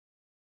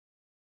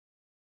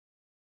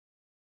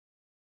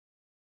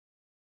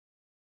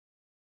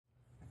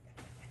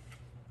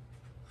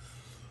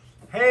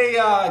Hey,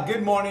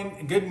 good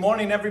morning. Good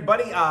morning,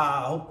 everybody.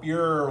 Hope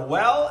you're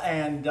well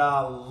and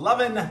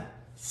loving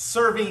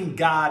serving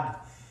God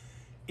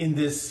in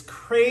this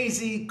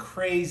crazy,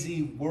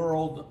 crazy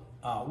world.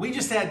 We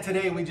just had the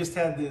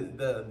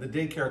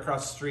daycare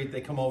across the street. They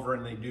come over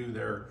and they do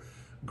their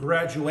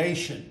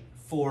graduation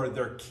for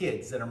their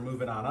kids that are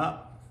moving on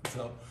up.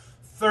 So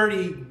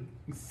 30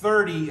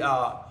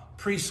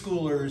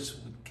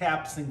 preschoolers with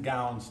caps and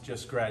gowns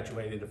just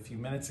graduated a few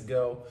minutes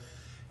ago.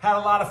 Had a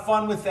lot of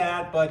fun with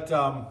that, but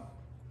I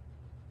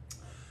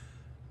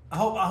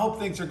hope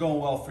things are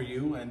going well for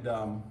you.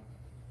 And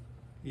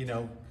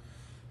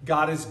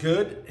God is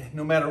good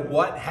no matter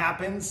what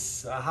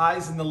happens,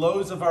 highs and the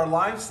lows of our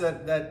lives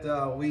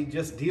that we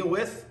just deal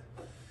with.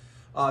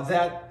 Not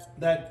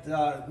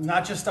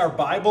just our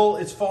Bible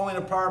is falling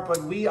apart,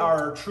 but we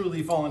are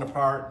truly falling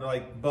apart,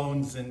 like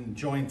bones and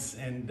joints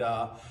and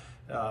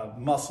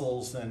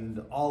muscles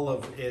and all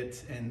of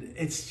it. And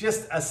it's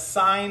just a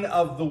sign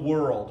of the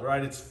world,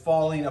 right? It's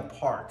falling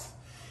apart.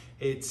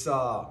 It's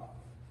not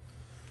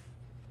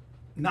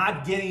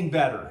getting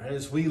better.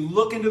 As we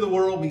look into the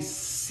world, we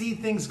see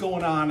things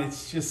going on.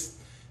 It's just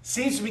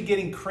seems to be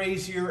getting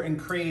crazier and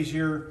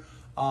crazier.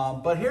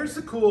 But here's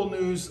the cool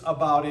news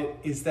about it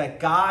is that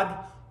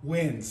God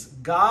wins.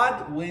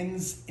 God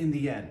wins in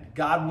the end.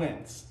 God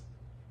wins.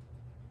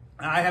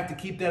 And I have to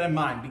keep that in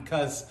mind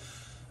because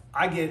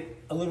I get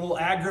a little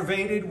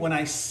aggravated when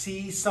I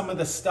see some of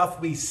the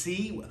stuff we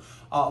see,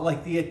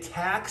 like the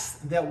attacks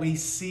that we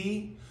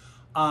see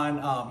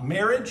on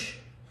marriage,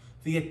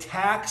 the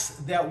attacks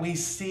that we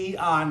see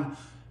on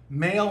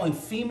male and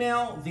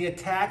female, the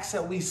attacks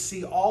that we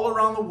see all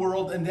around the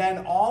world, and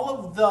then all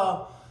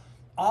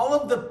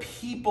of the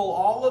people,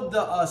 all of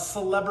the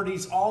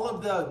celebrities, all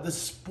of the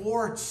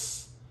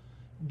sports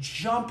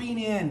jumping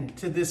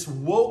into this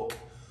woke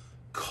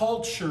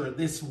culture,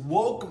 this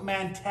woke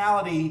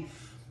mentality.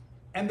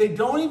 And they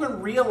don't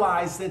even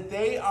realize that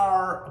they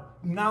are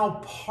now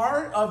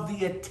part of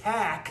the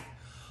attack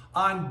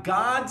on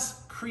God's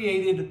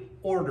created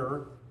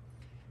order.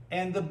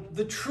 And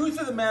the truth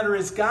of the matter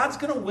is God's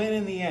going to win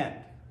in the end.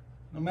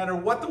 No matter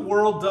what the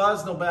world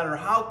does, no matter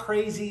how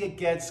crazy it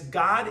gets,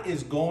 God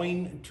is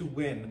going to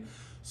win.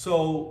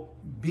 So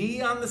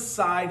be on the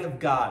side of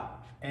God.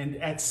 And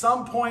at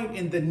some point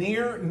in the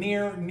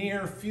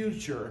near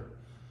future,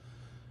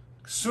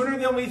 sooner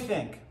than we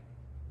think,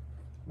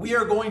 we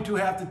are going to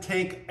have to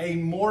take a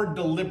more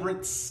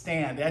deliberate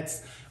stand.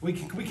 We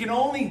can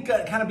only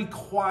kind of be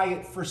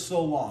quiet for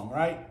so long,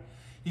 right?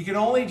 You can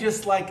only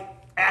just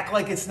act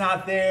like it's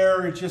not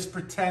there or just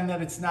pretend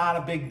that it's not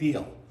a big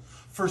deal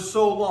for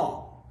so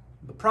long.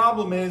 The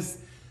problem is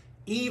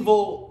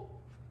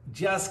evil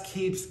just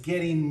keeps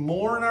getting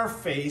more in our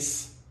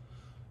face,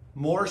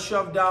 more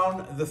shoved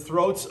down the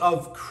throats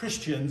of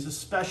Christians,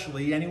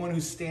 especially anyone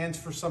who stands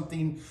for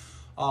something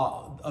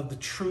of the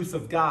truth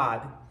of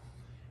God.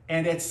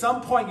 And at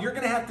some point, you're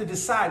going to have to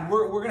decide.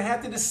 We're going to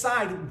have to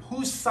decide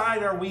whose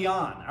side are we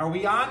on? Are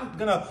we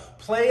going to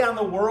play on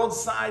the world's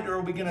side, or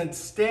are we going to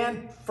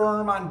stand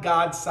firm on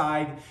God's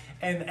side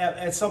and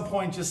at some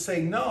point just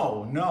say,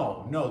 no,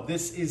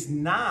 this is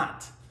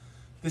not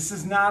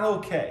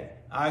okay.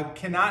 I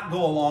cannot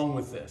go along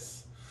with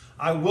this.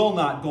 I will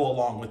not go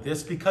along with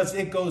this because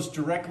it goes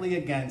directly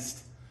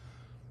against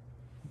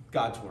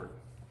God's word.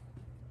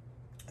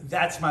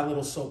 That's my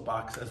little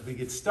soapbox as we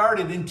get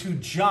started into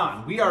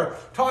John. We are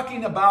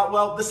talking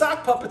about, the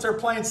sock puppets are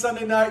playing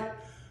Sunday night.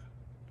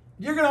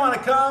 You're going to want to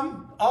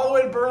come all the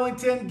way to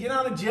Burlington, get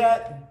on a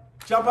jet,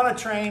 jump on a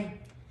train,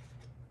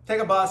 take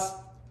a bus.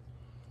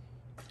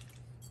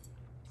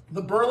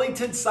 The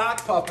Burlington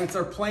sock puppets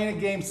are playing a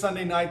game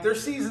Sunday night. Their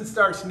season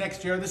starts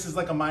next year. This is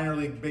like a minor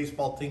league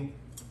baseball team.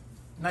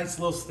 Nice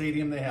little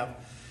stadium they have.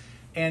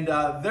 And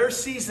their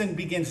season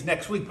begins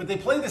next week, but they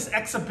play this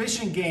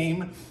exhibition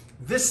game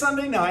this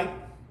Sunday night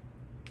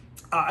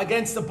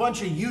against a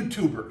bunch of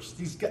YouTubers.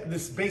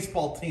 This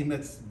baseball team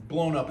that's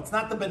blown up. It's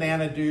not the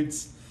Banana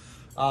Dudes.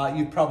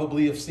 You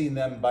probably have seen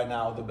them by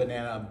now. The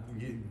Banana,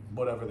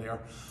 whatever they are.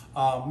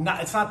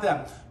 It's not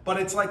them, but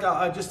it's like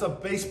just a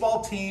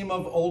baseball team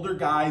of older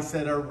guys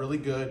that are really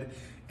good,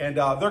 and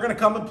they're going to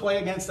come and play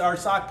against our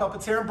sock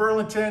puppets here in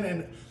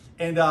Burlington.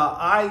 And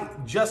I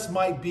just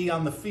might be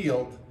on the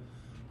field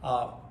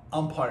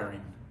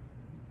umpiring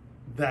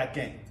that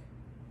game.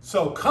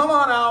 So come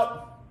on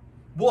out.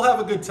 We'll have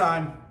a good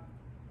time.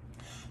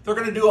 They're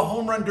going to do a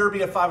home run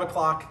derby at 5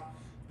 o'clock.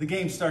 The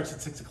game starts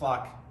at 6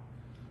 o'clock.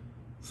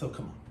 So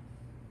come on.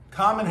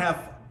 Come and have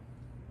fun.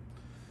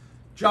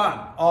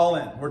 John, all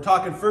in. We're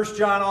talking 1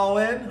 John, all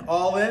in.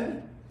 All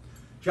in.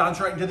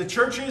 John's writing to the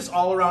churches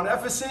all around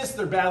Ephesus.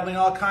 They're battling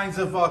all kinds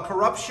of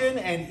corruption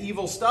and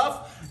evil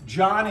stuff.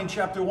 John in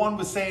chapter 1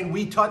 was saying,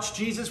 we touched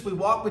Jesus, we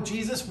walked with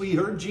Jesus, we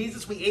heard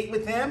Jesus, we ate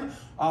with him,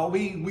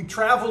 we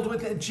traveled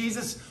with him.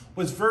 Jesus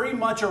was very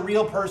much a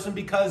real person,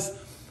 because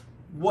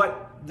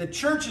what the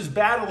church is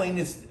battling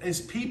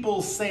is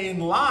people saying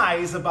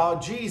lies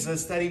about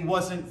Jesus, that he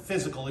wasn't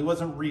physical, he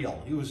wasn't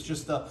real, he was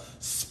just a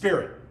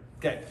spirit.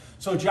 Okay,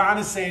 so John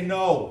is saying,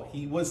 no,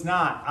 he was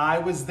not. I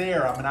was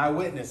there. I'm an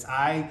eyewitness.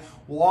 I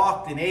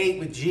walked and ate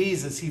with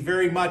Jesus. He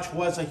very much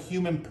was a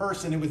human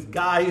person. It was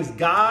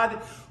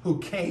God who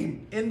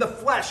came in the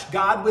flesh,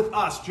 God with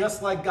us,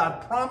 just like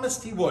God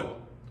promised he would.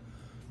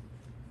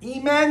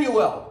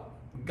 Emmanuel,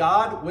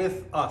 God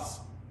with us.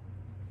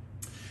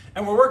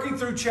 And we're working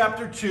through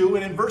chapter 2,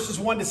 and in verses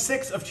 1 to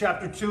 6 of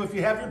chapter 2, if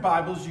you have your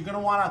Bibles, you're going to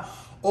want to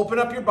open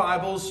up your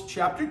Bibles,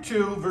 chapter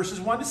 2,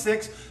 verses 1 to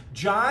 6.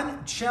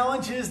 John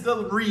challenges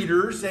the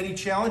readers, and he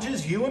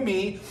challenges you and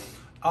me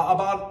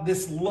about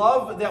this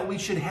love that we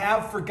should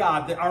have for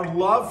God, that our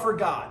love for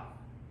God.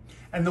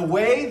 And the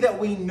way that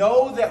we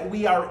know that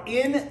we are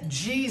in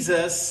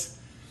Jesus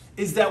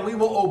is that we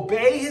will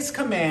obey his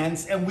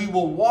commands and we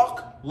will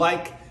walk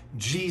like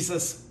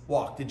Jesus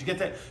walked. Did you get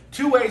that?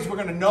 2 ways we're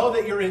going to know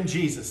that you're in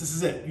Jesus. This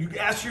is it. You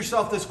ask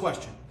yourself this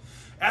question.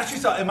 Ask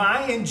yourself, am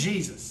I in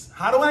Jesus?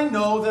 How do I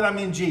know that I'm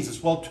in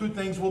Jesus? Well, 2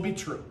 things will be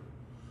true.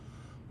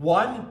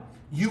 1,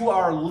 you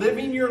are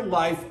living your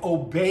life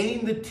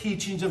obeying the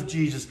teachings of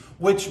Jesus,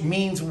 which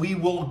means we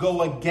will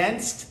go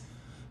against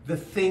the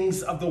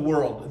things of the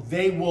world.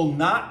 They will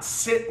not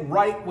sit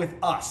right with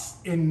us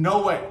in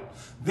no way.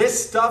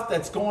 This stuff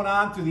that's going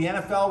on through the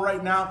NFL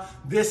right now,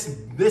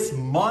 this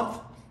month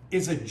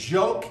is a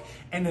joke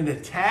and an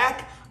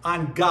attack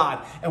on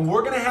God. And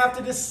we're going to have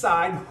to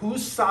decide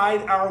whose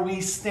side are we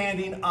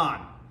standing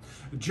on.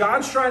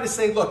 John's trying to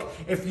say, look,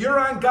 if you're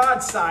on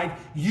God's side,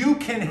 you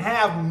can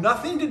have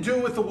nothing to do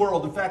with the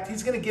world. In fact,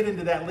 he's going to get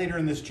into that later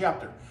in this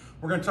chapter.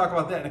 We're going to talk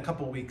about that in a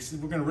couple of weeks.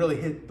 We're going to really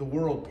hit the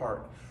world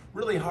part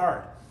really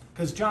hard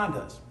because John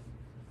does.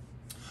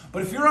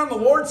 But if you're on the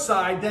Lord's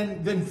side,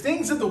 then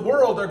things of the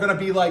world are going to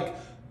be like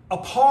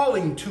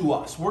appalling to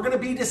us. We're going to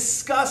be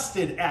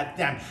disgusted at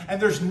them.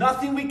 And there's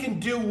nothing we can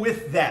do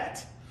with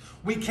that.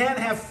 We can't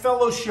have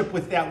fellowship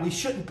with that. We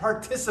shouldn't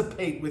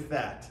participate with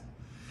that.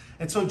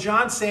 And so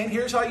John's saying,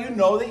 here's how you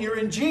know that you're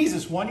in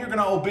Jesus. 1, you're going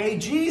to obey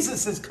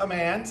Jesus'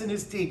 commands and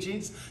his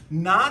teachings,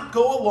 not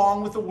go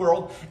along with the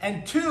world.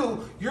 And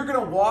 2, you're going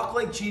to walk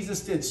like Jesus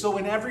did. So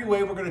in every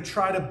way, we're going to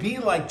try to be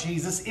like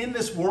Jesus in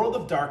this world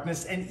of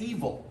darkness and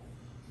evil.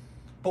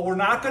 But we're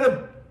not going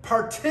to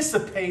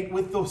participate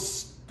with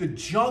the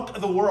junk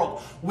of the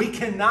world. We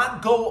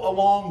cannot go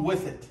along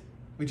with it.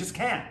 We just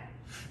can't.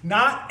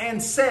 Not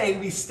and say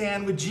we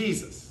stand with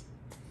Jesus.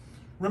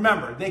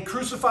 Remember, they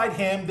crucified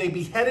him, they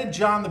beheaded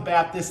John the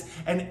Baptist,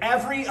 and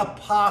every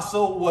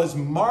apostle was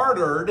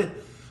martyred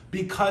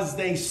because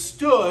they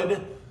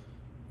stood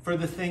for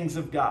the things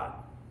of God.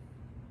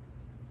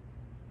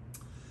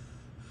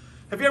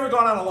 Have you ever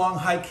gone on a long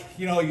hike?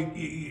 You know,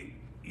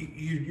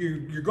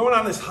 you're going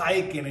on this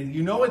hike, and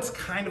you know it's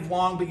kind of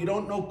long, but you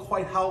don't know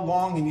quite how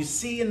long, and you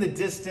see in the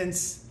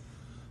distance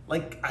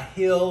like a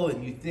hill,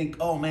 and you think,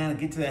 oh man, I'll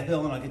get to that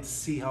hill and I'll get to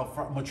see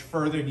how much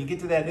further. And you get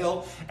to that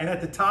hill, and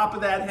at the top of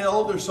that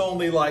hill, there's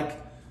only like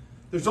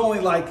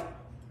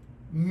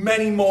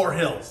many more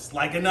hills,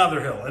 like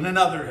another hill and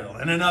another hill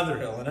and another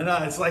hill and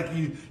another. It's like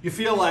you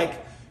feel like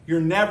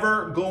you're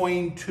never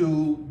going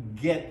to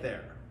get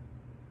there.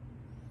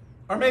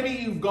 Or maybe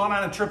you've gone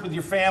on a trip with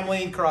your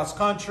family cross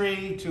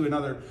country to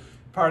another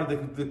part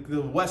of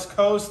the West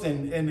Coast,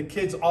 and the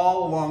kids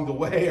all along the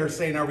way are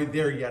saying, are we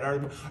there yet?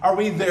 Are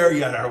we there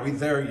yet? Are we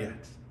there yet?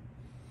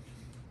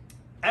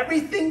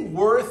 Everything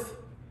worth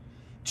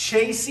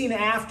chasing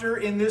after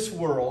in this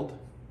world,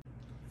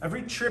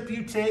 every trip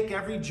you take,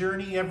 every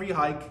journey, every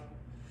hike,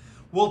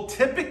 will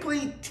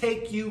typically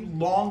take you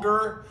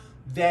longer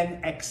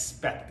than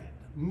expected.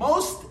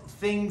 Most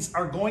things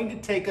are going to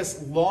take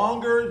us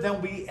longer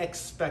than we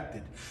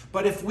expected.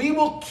 But if we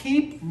will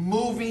keep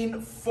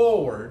moving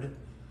forward,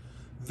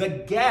 the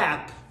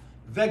gap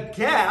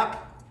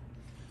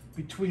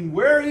between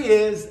where he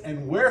is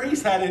and where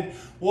he's headed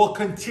will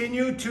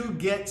continue to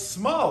get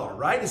smaller,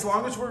 right? As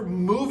long as we're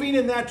moving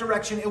in that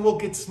direction, it will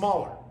get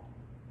smaller.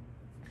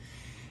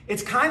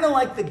 It's kind of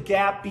like the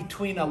gap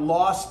between a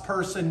lost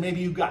person.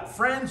 Maybe you've got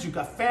friends, you've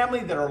got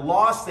family that are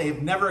lost. They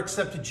have never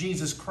accepted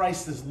Jesus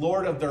Christ as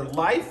Lord of their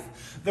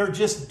life. They're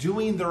just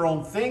doing their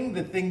own thing,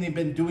 the thing they've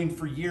been doing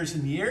for years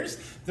and years.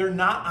 They're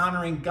not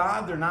honoring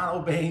God. They're not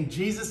obeying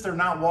Jesus. They're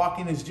not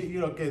walking as,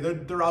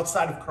 they're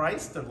outside of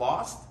Christ. They're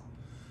lost.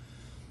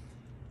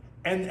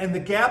 And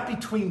the gap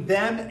between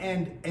them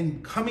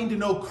and coming to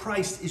know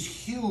Christ is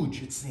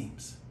huge, it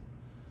seems.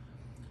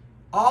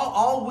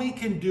 All we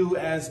can do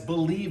as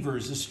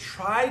believers is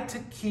try to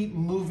keep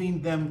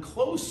moving them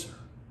closer,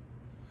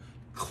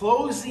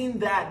 closing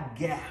that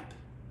gap.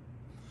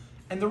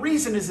 And the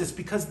reason is this,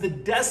 because the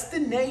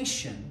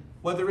destination,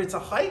 whether it's a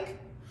hike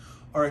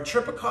or a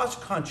trip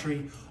across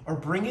country or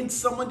bringing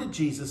someone to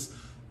Jesus,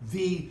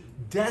 the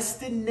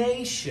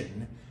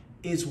destination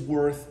is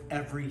worth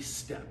every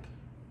step.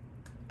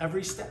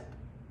 Every step.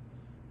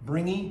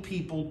 Bringing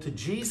people to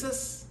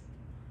Jesus,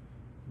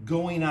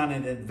 going on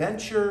an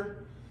adventure,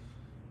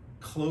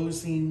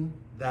 closing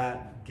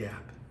that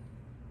gap.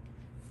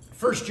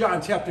 1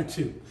 John chapter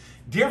 2.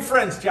 Dear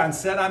friends, John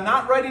said, I'm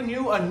not writing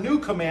you a new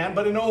command,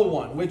 but an old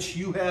one, which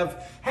you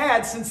have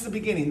had since the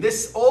beginning.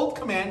 This old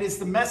command is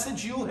the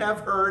message you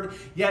have heard,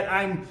 yet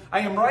I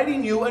am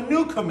writing you a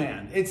new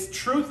command. Its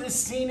truth is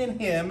seen in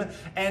him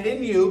and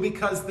in you,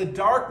 because the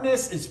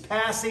darkness is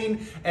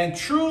passing and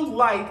true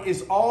light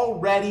is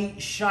already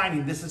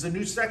shining. This is a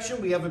new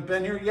section. We haven't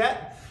been here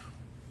yet.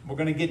 We're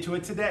going to get to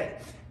it today.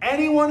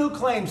 Anyone who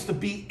claims to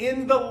be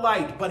in the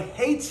light but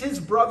hates his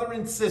brother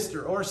and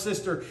sister or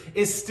sister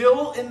is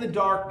still in the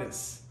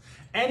darkness.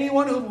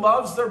 Anyone who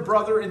loves their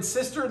brother and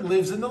sister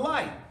lives in the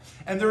light,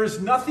 and there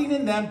is nothing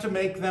in them to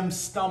make them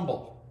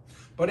stumble.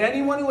 But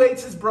anyone who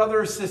hates his brother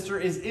or sister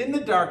is in the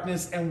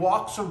darkness and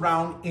walks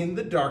around in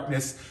the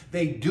darkness.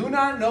 They do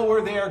not know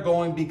where they are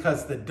going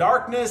because the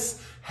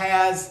darkness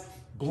has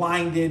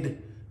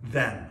blinded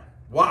them.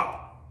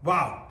 Wow.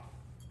 Wow.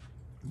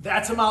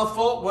 That's a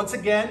mouthful. Once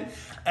again,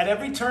 at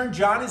every turn,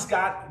 John has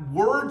got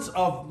words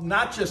of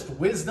not just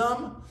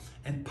wisdom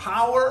and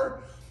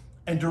power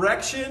and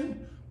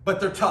direction, but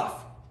they're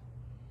tough.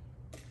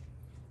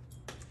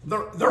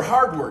 They're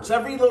hard words.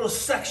 Every little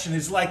section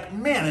is like,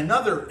 man,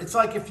 it's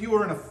like if you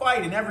were in a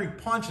fight and every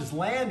punch is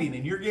landing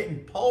and you're getting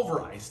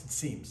pulverized, it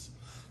seems.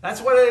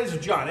 That's what it is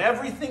with John.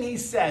 Everything he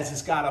says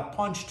has got a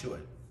punch to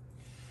it.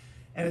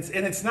 And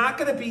it's not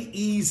going to be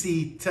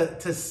easy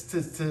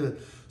to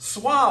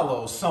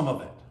swallow some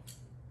of it.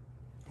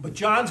 But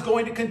John's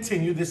going to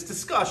continue this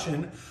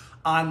discussion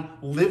on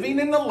living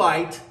in the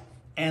light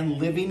and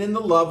living in the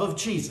love of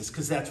Jesus,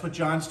 because that's what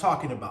John's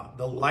talking about.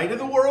 The light of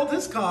the world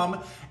has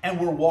come, and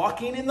we're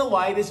walking in the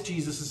light as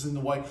Jesus is in the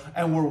light,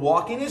 and we're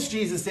walking as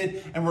Jesus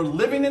did, and we're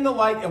living in the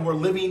light, and we're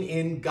living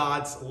in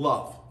God's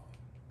love.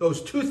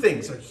 Those two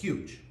things are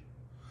huge.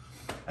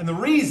 And the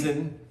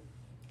reason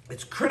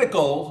it's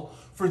critical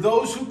for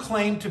those who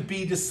claim to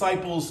be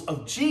disciples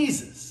of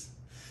Jesus,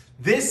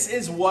 this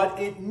is what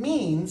it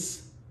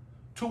means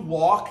to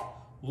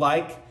walk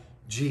like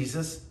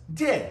Jesus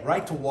did,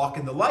 right? To walk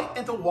in the light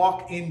and to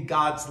walk in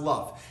God's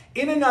love.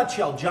 In a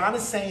nutshell, John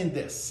is saying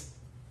this.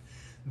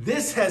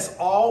 This has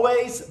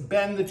always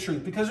been the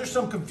truth, because there's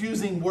some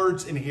confusing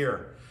words in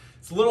here.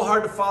 It's a little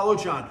hard to follow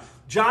John.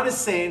 John is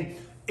saying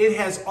it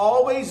has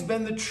always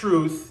been the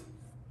truth.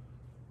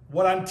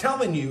 What I'm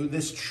telling you,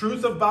 this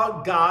truth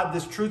about God,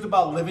 this truth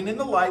about living in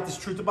the light, this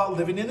truth about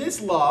living in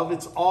his love,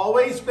 it's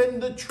always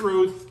been the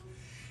truth.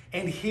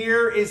 And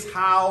here is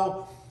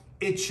how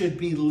it should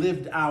be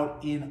lived out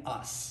in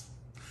us.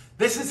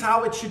 This is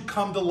how it should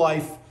come to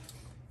life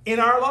in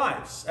our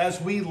lives as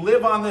we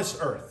live on this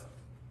earth.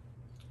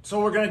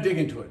 So we're going to dig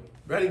into it.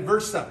 Ready?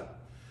 Verse 7.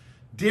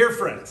 Dear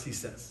friends, he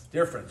says.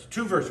 Dear friends.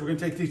 2 verses. We're going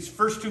to take these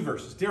first 2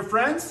 verses. Dear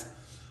friends,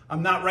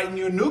 I'm not writing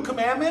you a new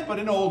commandment, but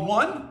an old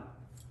one.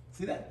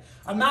 See that?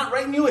 I'm not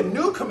writing you a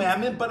new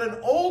commandment, but an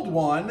old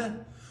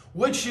one,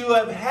 which you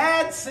have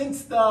had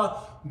since the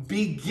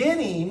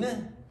beginning.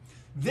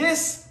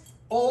 This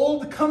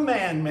old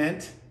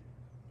commandment,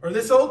 or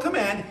this old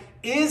command,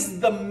 is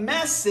the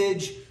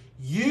message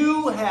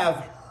you have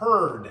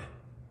heard.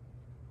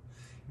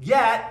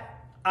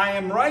 Yet, I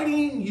am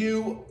writing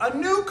you a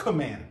new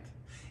command.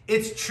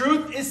 Its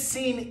truth is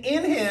seen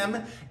in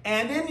him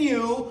and in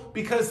you,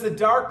 because the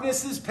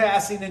darkness is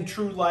passing and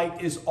true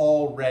light is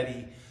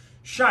already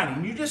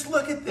shining. You just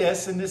look at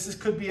this, and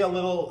could be a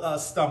little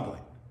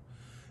stumbling.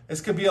 This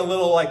could be a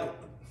little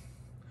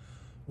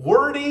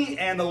wordy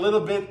and a little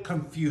bit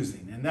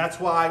confusing. And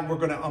that's why we're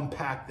going to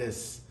unpack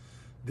these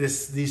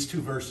 2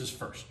 verses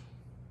first.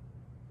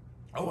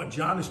 Oh, what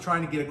John is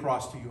trying to get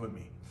across to you and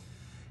me.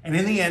 And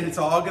in the end, it's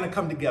all going to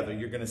come together.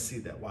 You're going to see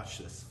that. Watch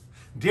this.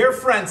 Dear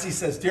friends, he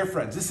says, dear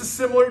friends. This is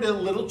similar to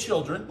little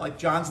children, like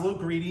John's little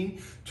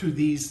greeting to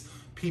these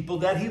people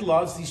that he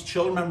loves, these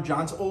children. Remember,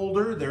 John's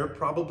older. They're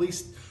probably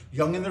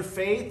young in their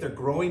faith. They're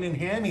growing in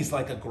him. He's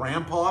like a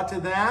grandpa to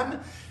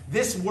them.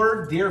 This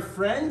word, dear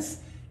friends,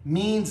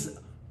 means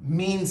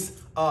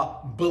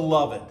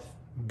beloved.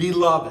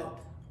 Beloved.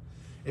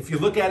 If you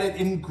look at it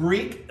in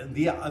Greek,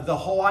 the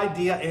whole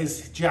idea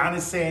is John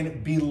is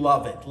saying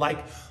beloved,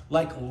 like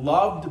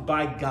loved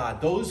by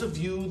God. Those of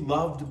you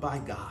loved by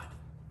God,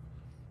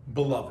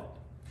 beloved.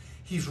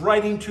 He's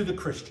writing to the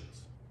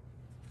Christians,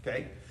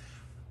 okay,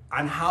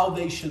 on how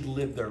they should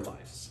live their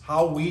lives,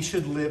 how we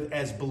should live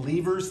as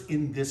believers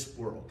in this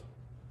world.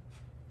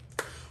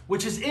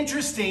 Which is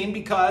interesting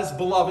because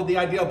beloved, the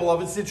idea of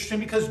beloved is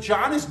interesting because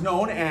John is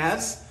known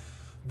as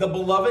the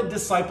beloved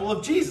disciple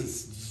of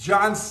Jesus.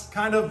 John's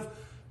kind of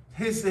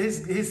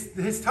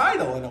his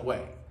title in a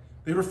way.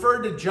 They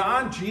referred to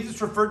John,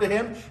 Jesus referred to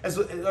him as,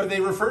 or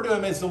they referred to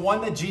him as the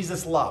one that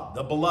Jesus loved,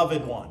 the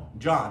beloved one.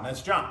 John,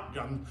 that's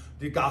John,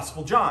 the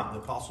Gospel John, the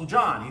Apostle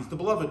John, he's the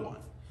beloved one.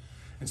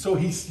 And so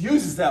he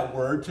uses that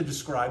word to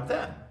describe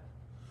them,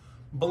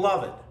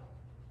 beloved.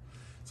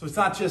 So it's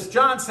not just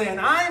John saying,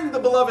 I'm the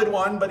beloved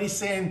one, but he's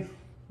saying,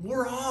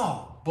 we're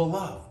all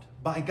beloved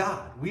by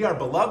God. We are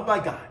beloved by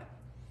God,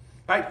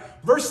 right?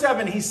 Verse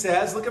 7, he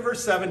says, look at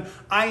verse 7,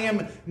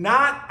 I'm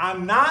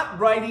not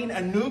writing a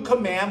new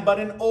command, but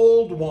an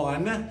old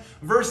one.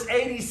 Verse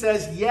 8, he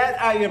says,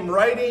 yet I am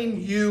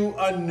writing you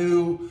a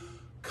new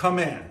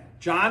command.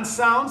 John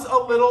sounds a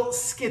little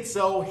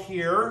schizo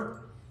here.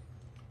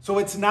 So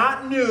it's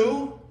not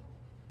new,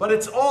 but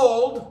it's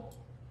old,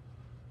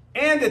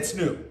 and it's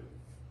new.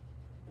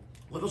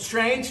 A little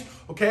strange.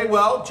 Okay,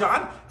 well,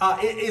 John,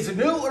 is it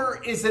new or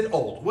is it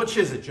old? Which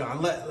is it,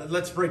 John?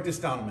 Let's break this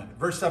down a minute.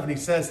 Verse 7, he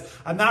says,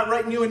 I'm not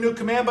writing you a new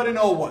command, but an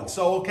old one.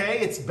 So, okay,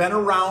 it's been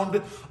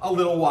around a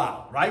little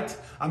while, right?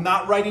 I'm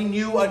not writing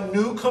you a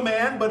new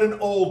command, but an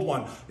old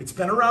one. It's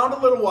been around a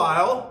little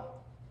while.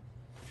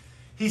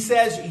 He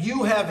says,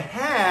 you have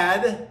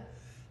had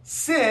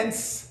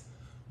since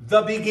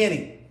the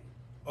beginning.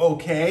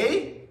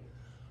 Okay?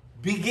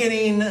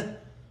 Beginning,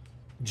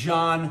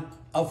 John,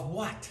 of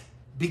what?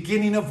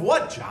 Beginning of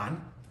what,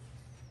 John?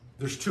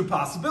 There's two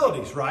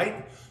possibilities,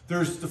 right?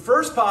 There's the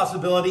first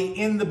possibility,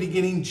 in the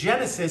beginning,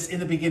 Genesis, in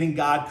the beginning,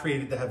 God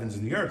created the heavens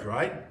and the earth,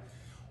 right?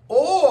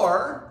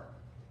 Or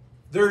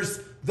there's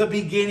the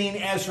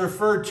beginning as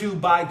referred to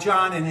by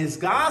John in his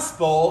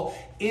gospel.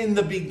 In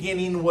the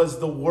beginning was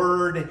the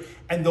Word,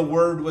 and the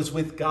Word was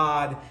with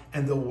God,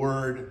 and the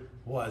Word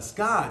was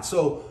God.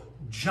 So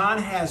John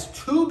has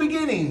two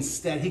beginnings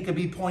that he could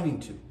be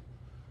pointing to.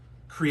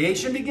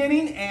 Creation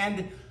beginning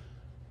and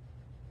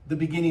the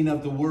beginning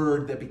of the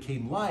Word that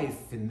became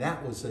life, and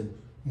that was a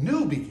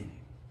new beginning.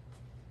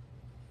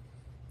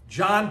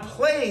 John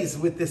plays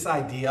with this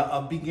idea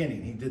of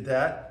beginning. He did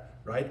that,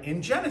 right,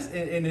 in Genesis,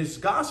 in his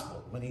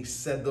gospel, when he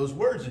said those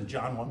words in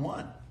John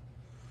 1:1.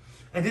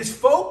 And his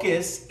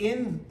focus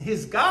in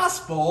his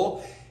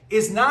gospel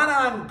is not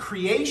on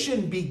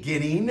creation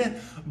beginning,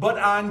 but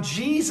on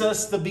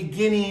Jesus, the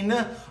beginning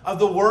of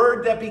the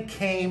Word that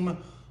became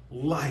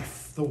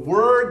life. The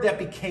Word that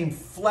became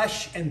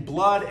flesh and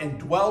blood and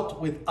dwelt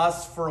with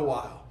us for a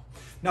while.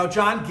 Now,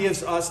 John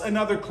gives us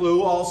another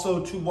clue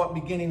also to what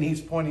beginning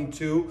he's pointing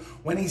to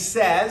when he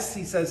says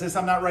this,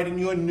 I'm not writing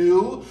you a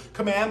new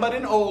command, but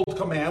an old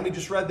command. We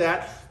just read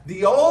that.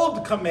 The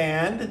old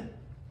command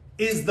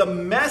is the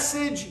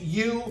message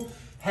you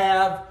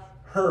have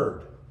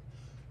heard.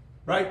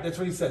 Right? That's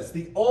what he says.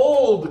 The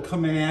old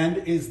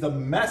command is the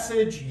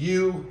message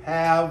you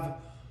have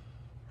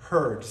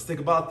heard. Just think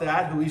about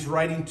that, who he's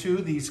writing to,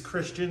 these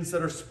Christians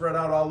that are spread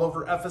out all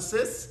over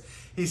Ephesus.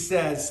 He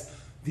says,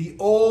 the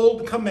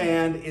old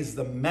command is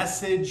the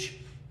message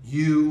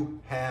you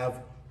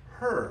have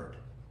heard.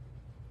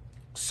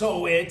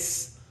 So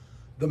it's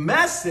the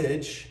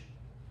message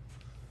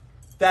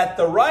that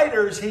the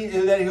writers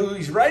who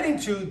he's writing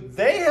to,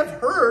 they have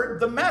heard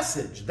the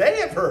message. They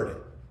have heard it.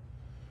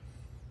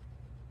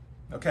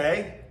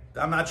 Okay?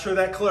 I'm not sure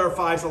that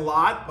clarifies a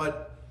lot,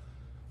 but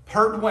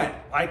heard when?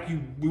 Like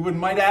we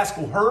might ask,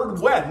 well, heard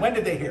when? When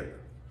did they hear?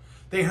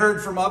 They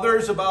heard from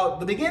others about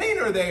the beginning,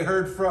 or they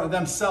heard from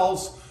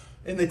themselves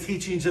in the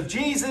teachings of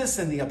Jesus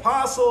and the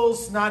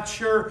apostles? Not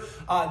sure.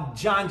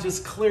 John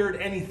just cleared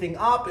anything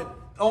up. It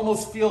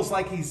almost feels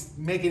like he's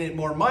making it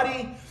more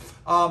muddy,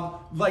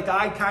 like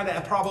I kind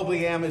of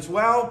probably am as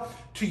well.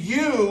 To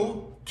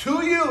you,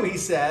 he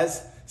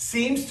says,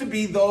 seems to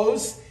be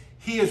those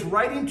he is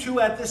writing to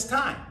at this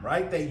time,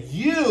 right? That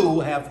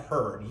you have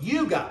heard.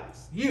 You guys.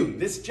 You,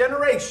 this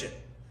generation,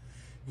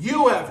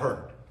 you have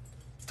heard.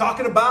 He's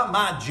talking about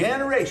my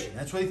generation.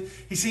 That's what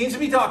he seems to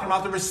be talking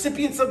about. The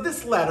recipients of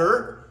this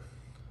letter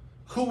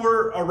who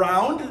were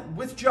around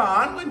with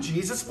John when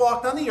Jesus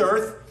walked on the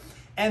earth,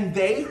 and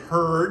they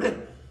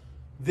heard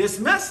this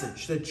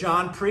message that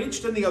John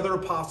preached and the other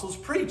apostles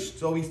preached.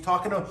 So he's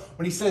talking about,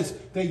 when he says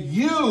that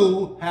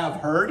you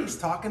have heard, he's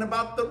talking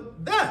about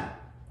them.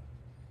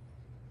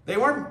 They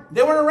weren't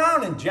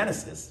around in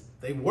Genesis.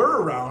 They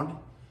were around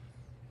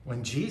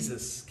when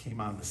Jesus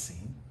came on the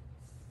scene,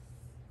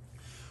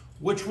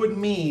 which would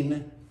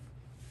mean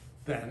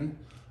then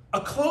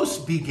a close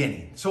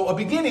beginning. So a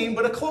beginning,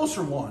 but a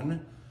closer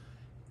one,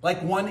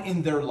 like one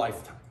in their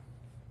lifetime.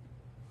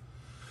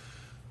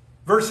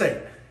 Verse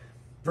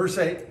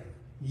 8,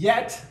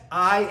 yet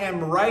I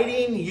am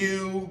writing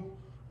you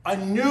a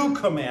new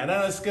command.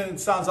 I know it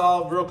sounds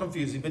all real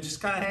confusing, but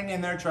just kind of hang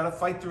in there, try to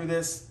fight through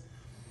this.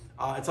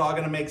 It's all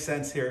going to make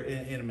sense here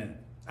in a minute.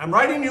 I'm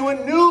writing you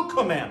a new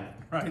commandment.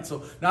 Right,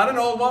 so not an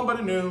old one, but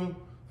a new.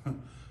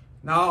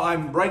 Now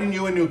I'm writing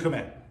you a new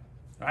command.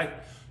 Right,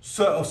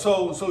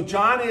 so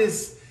John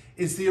is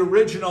the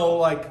original,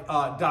 like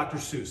Dr.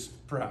 Seuss,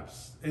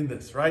 perhaps in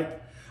this. Right,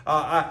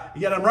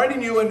 yet I'm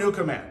writing you a new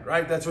command.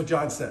 Right, that's what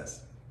John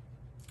says.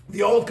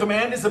 The old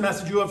command is the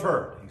message you have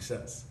heard.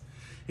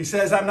 He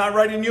says I'm not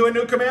writing you a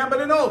new command, but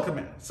an old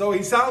command. So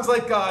he sounds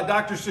like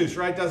Dr. Seuss,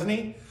 right? Doesn't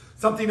he?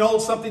 Something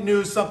old, something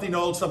new, something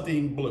old,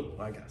 something blue.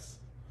 I guess.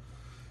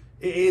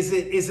 Is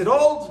it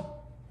old?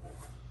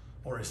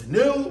 Or is it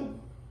new?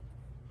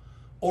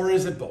 Or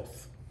is it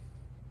both?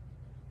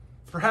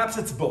 Perhaps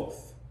it's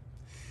both.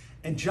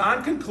 And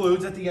John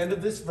concludes at the end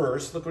of this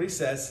verse, look what he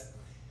says,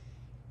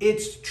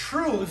 it's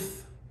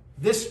truth,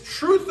 this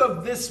truth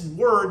of this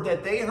word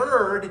that they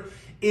heard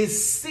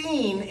is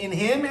seen in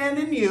him and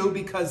in you,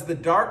 because the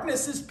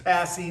darkness is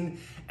passing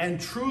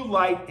and true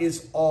light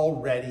is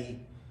already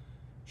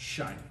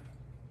shining.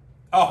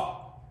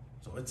 Oh,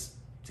 so it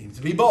seems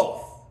to be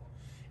both.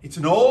 It's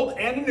an old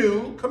and a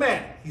new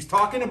command. He's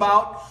talking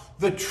about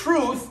the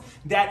truth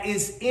that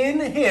is in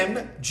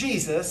him,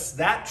 Jesus,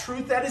 that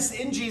truth that is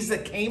in Jesus,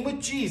 that came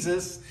with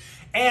Jesus,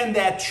 and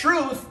that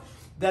truth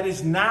that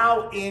is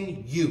now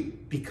in you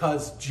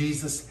because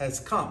Jesus has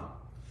come.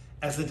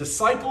 As a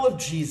disciple of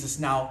Jesus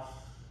now,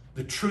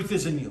 the truth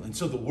is in you. And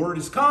so the word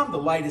has come, the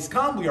light has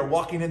come, we are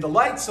walking in the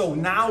light, so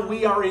now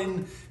we are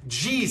in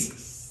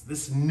Jesus.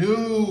 This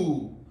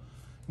newness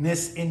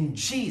in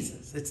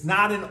Jesus. It's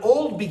not an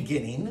old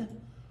beginning.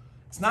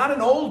 It's not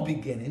an old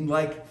beginning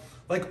like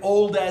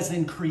old as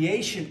in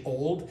creation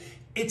old.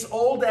 It's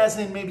old as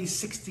in maybe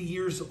 60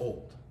 years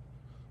old.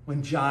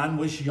 When John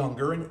was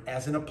younger and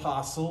as an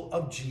apostle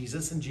of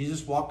Jesus, and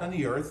Jesus walked on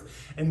the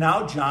earth. And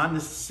now John,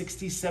 this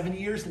 67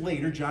 years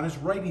later, John is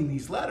writing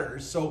these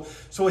letters. So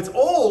it's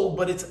old,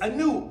 but it's a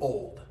new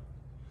old.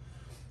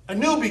 A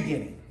new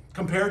beginning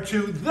compared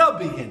to the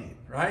beginning,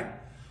 right?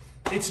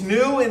 It's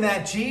new in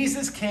that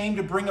Jesus came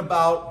to bring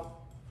about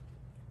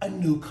a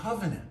new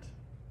covenant.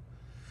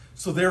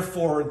 So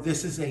therefore,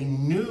 this is a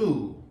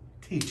new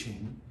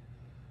teaching,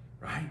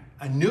 right?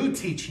 A new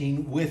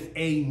teaching with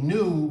a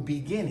new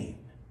beginning.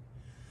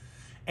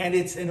 And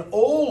it's an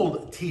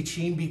old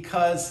teaching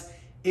because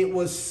it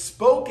was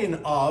spoken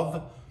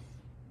of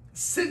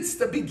since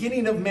the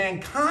beginning of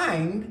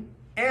mankind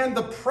and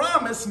the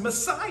promised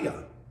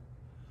Messiah.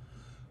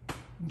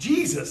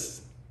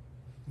 Jesus,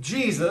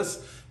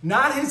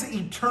 not his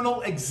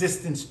eternal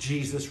existence,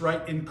 Jesus,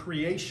 right, in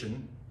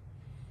creation,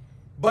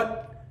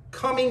 but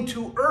coming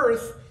to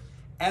earth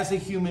as a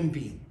human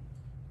being.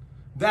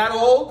 That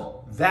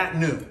old, that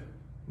new,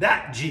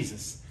 that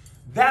Jesus,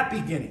 that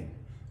beginning.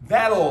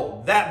 That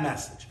old, that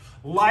message.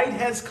 Light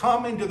has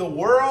come into the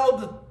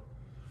world.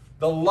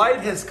 The light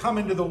has come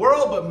into the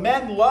world, but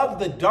men love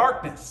the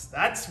darkness.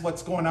 That's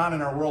what's going on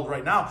in our world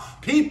right now.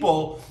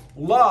 People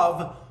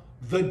love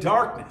the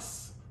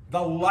darkness.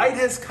 The light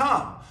has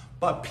come,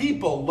 but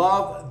people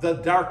love the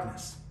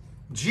darkness.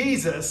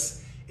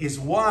 Jesus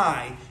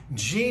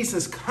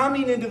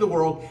coming into the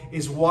world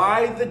is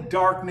why the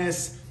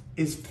darkness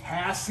is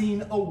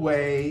passing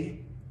away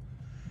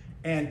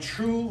and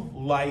true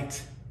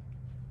light,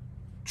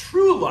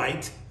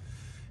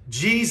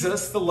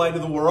 Jesus, the light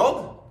of the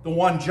world, the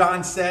one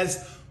John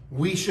says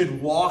we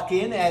should walk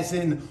in, as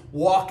in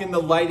walk in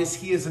the light as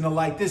he is in the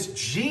light. This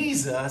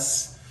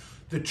Jesus,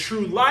 the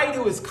true light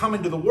who has come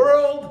into the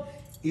world,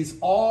 is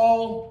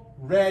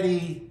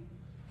already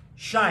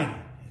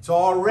shining. It's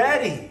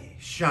already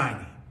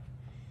shining.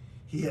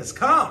 He has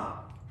come.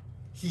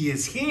 He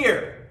is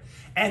here.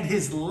 And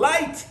his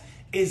light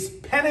is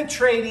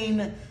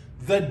penetrating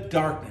the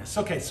darkness.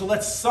 Okay, so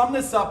let's sum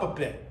this up a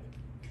bit.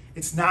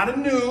 It's not a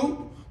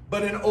new,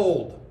 but an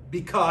old,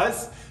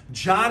 because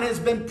John has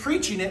been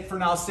preaching it for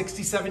now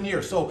 67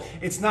 years. So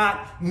it's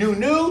not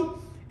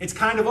new, it's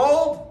kind of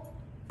old,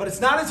 but it's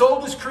not as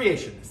old as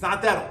creation. It's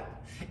not that old.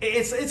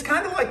 It's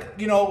kind of like,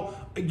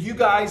 you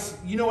guys,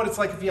 you know what it's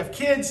like if you have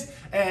kids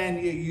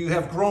and you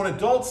have grown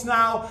adults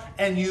now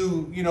and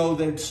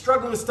they're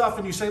struggling with stuff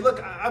and you say,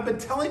 look, I've been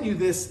telling you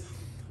this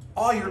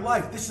all your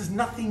life. This is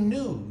nothing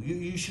new.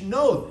 You should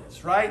know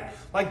this, right?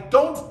 Like,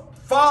 don't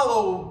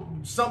follow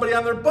somebody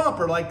on their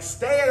bumper. Like,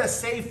 stay at a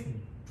safe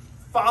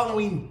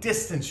following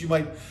distance. You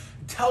might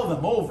tell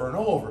them over and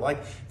over. Like,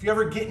 if you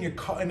ever get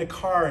in the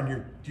car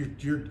and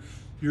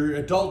your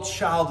adult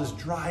child is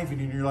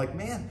driving and you're like,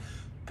 man,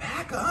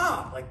 back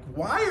up. Like,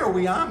 why are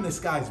we on this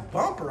guy's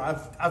bumper?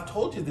 I've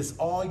told you this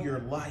all your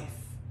life.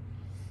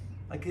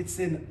 Like,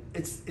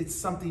 it's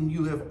something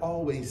you have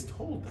always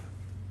told them.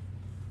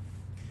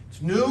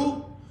 It's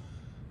new,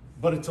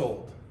 but it's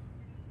old.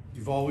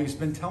 You've always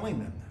been telling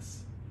them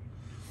this.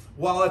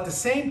 While at the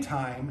same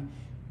time,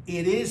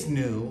 it is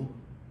new,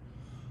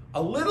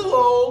 a little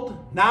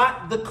old,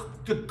 not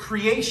the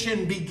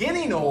creation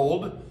beginning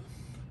old,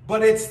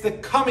 but it's the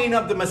coming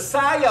of the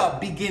Messiah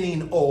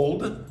beginning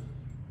old,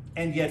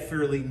 and yet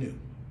fairly new.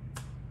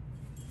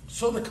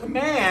 So the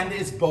command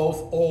is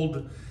both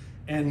old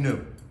and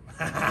new.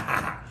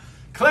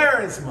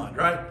 Clear as mud,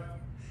 right?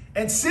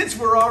 And since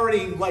we're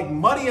already like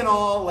muddy and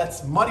all,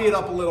 let's muddy it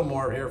up a little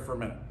more here for a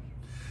minute.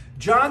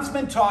 John's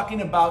been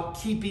talking about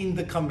keeping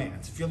the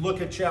commands. If you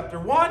look at chapter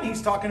 1,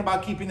 he's talking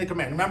about keeping the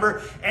command.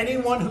 Remember,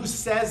 anyone who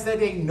says that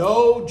they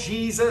know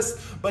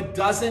Jesus but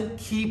doesn't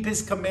keep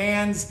his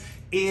commands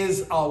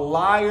is a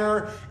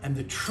liar, and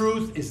the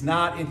truth is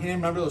not in him.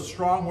 Remember those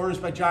strong words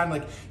by John?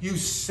 Like, you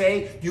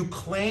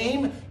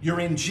claim you're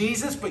in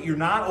Jesus, but you're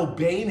not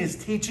obeying his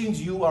teachings.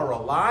 You are a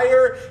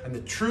liar, and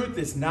the truth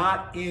is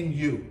not in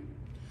you.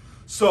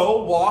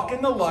 So walk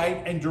in the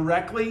light, and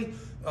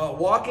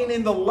walking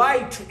in the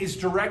light is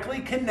directly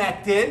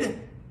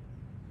connected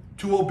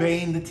to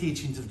obeying the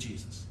teachings of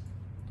Jesus.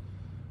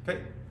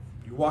 Okay?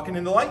 You're walking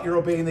in the light, you're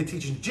obeying the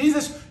teachings of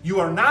Jesus. You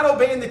are not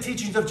obeying the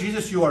teachings of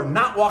Jesus, you are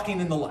not walking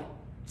in the light.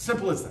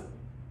 Simple as that.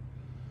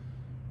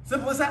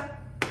 Simple as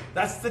that.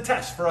 That's the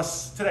test for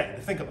us today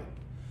to think about.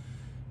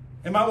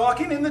 Am I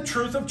walking in the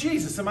truth of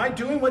Jesus? Am I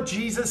doing what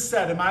Jesus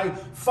said? Am I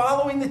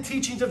following the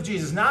teachings of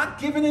Jesus? Not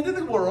giving into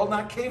the world,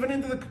 not caving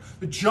into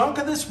the junk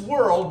of this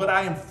world, but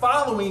I am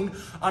following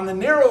on the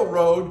narrow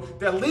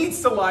road that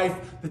leads to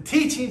life, the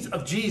teachings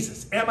of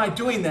Jesus. Am I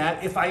doing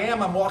that? If I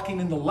am, I'm walking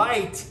in the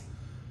light.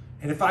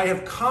 And if I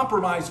have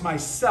compromised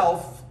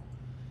myself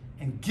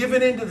and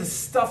given into the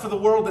stuff of the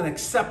world and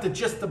accepted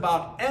just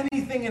about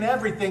anything and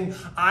everything,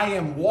 I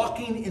am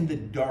walking in the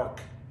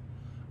dark.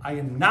 I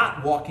am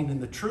not walking in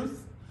the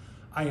truth.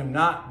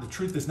 The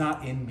truth is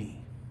not in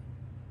me.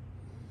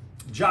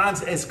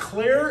 John's as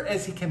clear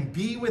as he can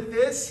be with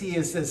this. He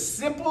is as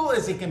simple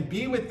as he can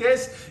be with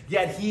this,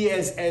 yet he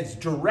is as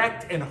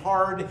direct and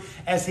hard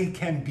as he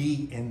can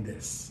be in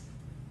this.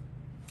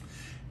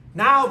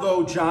 Now,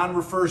 though, John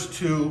refers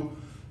to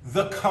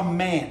the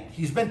command.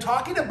 He's been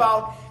talking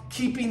about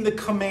keeping the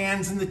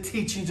commands and the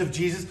teachings of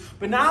Jesus,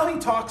 but now he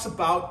talks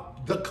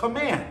about the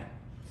command.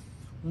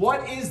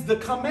 What is the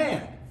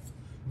command?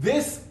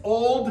 This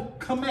old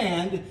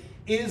command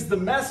is the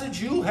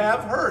message you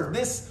have heard.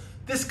 This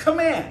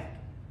command.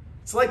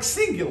 It's like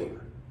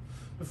singular.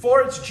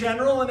 Before it's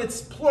general and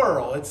it's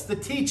plural. It's the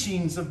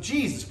teachings of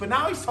Jesus. But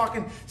now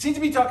seems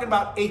to be talking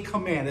about a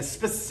command, a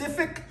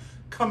specific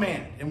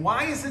command. And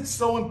why is it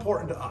so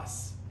important to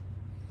us?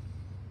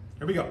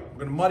 Here we go.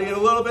 We're going to muddy it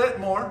a little bit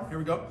more. Here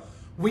we go.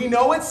 We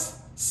know it's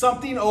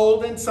something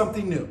old and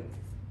something new.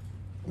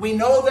 We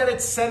know that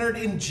it's centered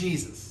in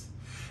Jesus.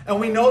 And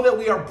we know that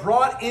we are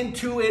brought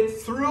into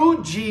it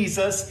through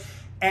Jesus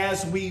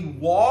as we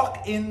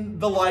walk in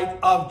the light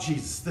of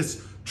Jesus.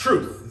 This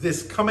truth,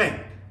 this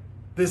command,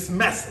 this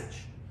message.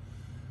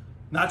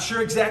 Not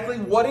sure exactly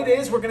what it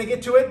is. We're going to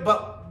get to it,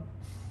 but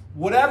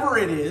whatever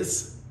it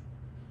is,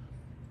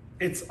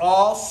 it's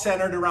all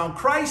centered around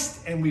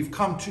Christ, and we've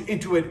come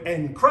into it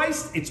in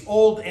Christ. It's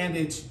old and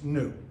it's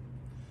new.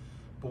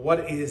 But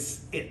what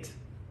is it?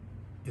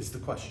 Is the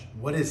question.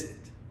 What is it?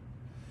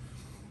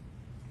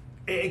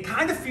 It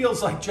kind of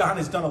feels like John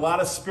has done a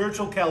lot of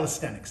spiritual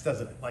calisthenics,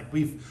 doesn't it? Like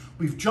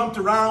we've jumped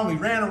around, we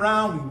ran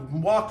around, we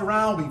walked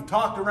around, we've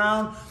talked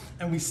around,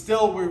 and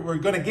we're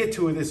going to get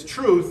to this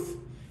truth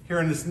here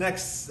in this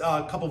next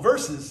couple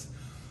verses.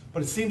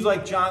 But it seems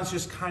like John's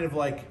just kind of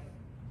like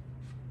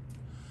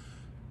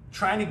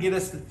trying to get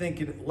us to think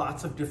in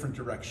lots of different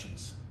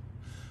directions.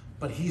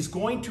 But he's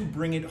going to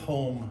bring it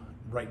home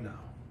right now.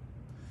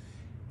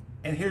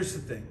 And here's the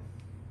thing.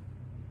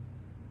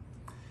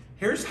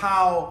 Here's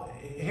how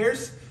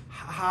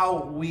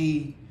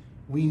we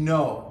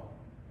know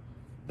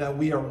that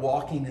we are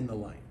walking in the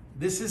light.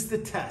 This is the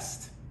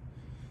test.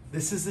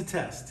 This is the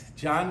test.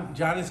 John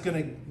is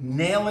going to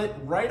nail it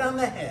right on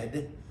the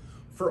head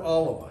for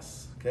all of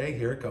us. Okay,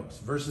 here it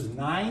goes. Verses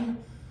 9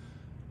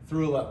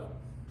 through 11.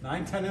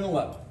 9, 10, and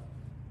 11.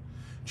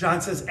 John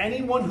says,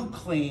 anyone who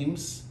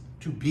claims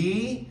to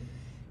be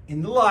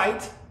in the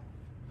light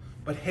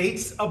but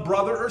hates a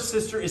brother or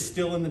sister is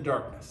still in the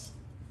darkness.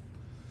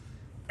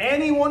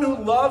 Anyone who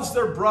loves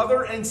their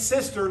brother and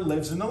sister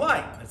lives in the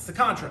light. That's the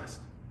contrast.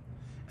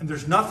 And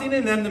there's nothing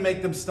in them to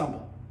make them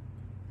stumble.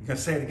 I'm going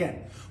to say it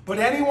again. But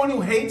anyone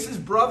who hates his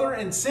brother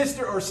and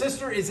sister or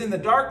sister is in the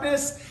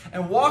darkness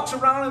and walks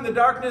around in the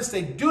darkness.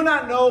 They do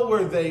not know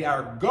where they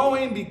are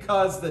going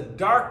because the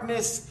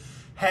darkness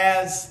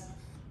has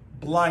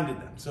blinded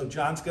them. So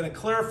John's going to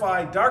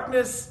clarify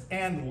darkness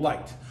and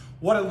light.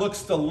 What it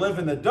looks to live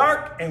in the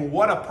dark and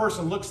what a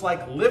person looks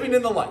like living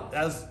in the light.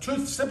 That's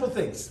truth, simple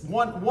things.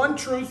 One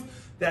truth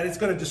that is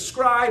going to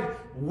describe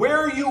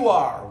where you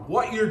are,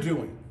 what you're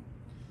doing.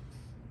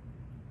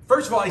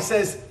 First of all, he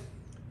says,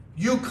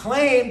 you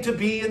claim to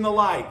be in the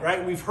light,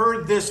 right? We've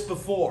heard this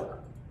before.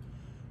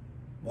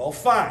 Well,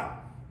 fine.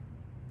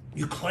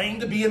 You claim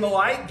to be in the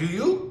light, do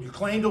you? You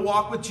claim to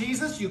walk with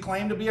Jesus? You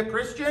claim to be a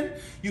Christian?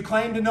 You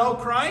claim to know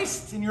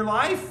Christ in your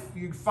life?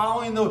 You're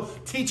following the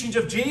teachings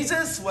of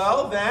Jesus?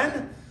 Well,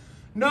 then,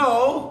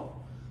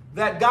 know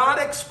that God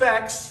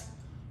expects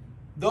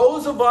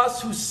those of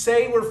us who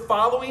say we're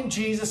following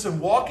Jesus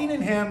and walking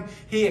in Him,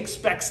 He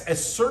expects a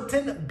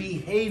certain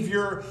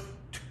behavior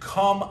to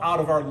come out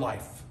of our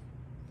life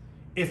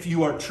if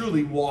you are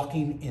truly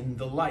walking in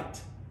the light.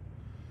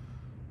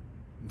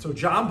 So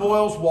John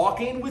boils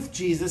walking with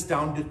Jesus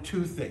down to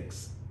two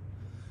things.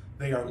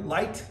 They are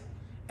light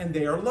and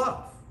they are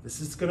love.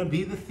 This is going to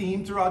be the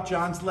theme throughout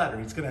John's letter.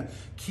 He's going to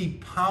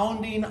keep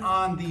pounding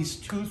on these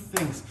two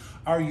things.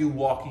 Are you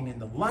walking in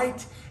the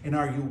light and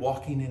are you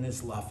walking in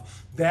His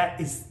love? That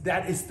is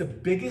the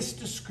biggest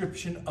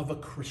description of a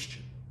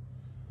Christian.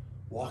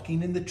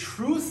 Walking in the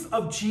truth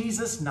of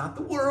Jesus, not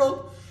the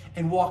world,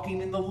 and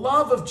walking in the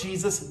love of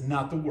Jesus,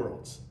 not the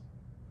world's.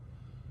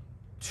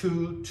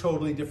 Two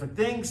totally different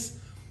things.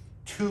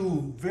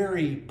 Two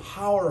very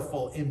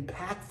powerful,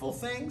 impactful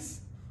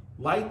things,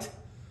 light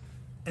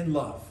and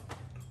love.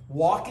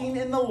 Walking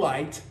in the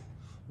light,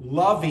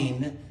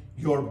 loving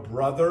your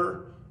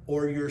brother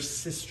or your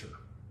sister.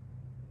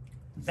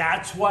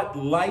 That's what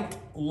light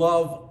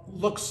love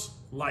looks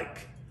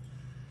like.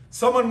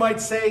 Someone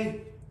might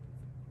say,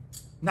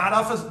 Not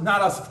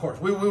us, of course.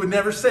 We would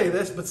never say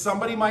this, but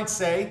somebody might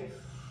say,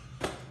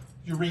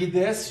 you read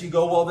this, you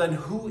go, well, then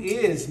who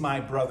is my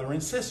brother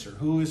and sister?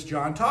 Who is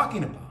John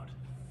talking about?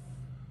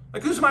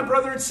 Like, who's my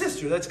brother and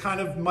sister? That's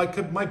kind of,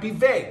 might be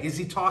vague. Is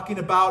he talking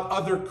about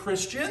other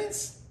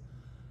Christians?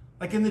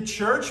 Like in the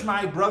church,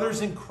 my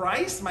brothers in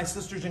Christ, my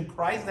sisters in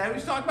Christ, is that what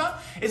he's talking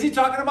about? Is he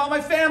talking about my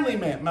family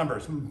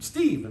members,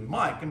 Steve and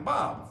Mike and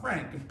Bob and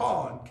Frank and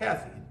Paul and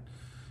Kathy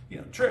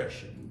and,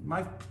 Trish and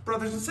my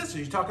brothers and sisters?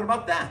 He's talking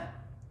about that.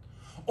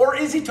 Or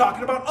is he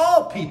talking about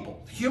all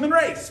people, the human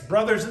race,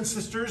 brothers and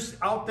sisters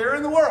out there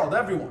in the world,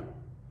 everyone?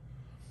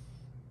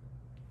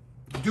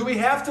 Do we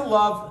have to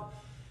love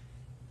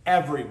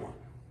everyone?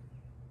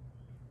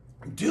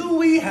 Do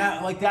we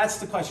have, that's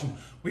the question.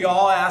 We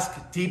all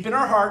ask deep in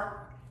our heart.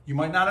 You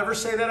might not ever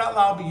say that out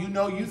loud, but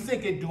you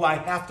think it. Do I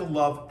have to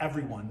love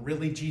everyone?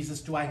 Really,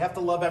 Jesus, do I have to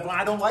love everyone?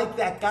 I don't like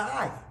that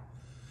guy.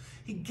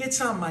 He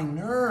gets on my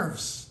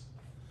nerves.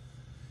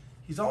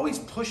 He's always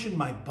pushing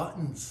my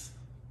buttons.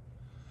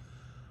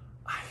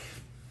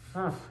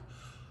 I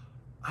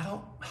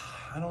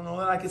don't know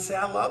that I could say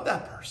I love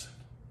that person.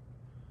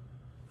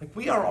 Like,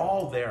 we are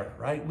all there,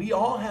 right? We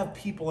all have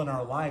people in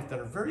our life that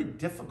are very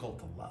difficult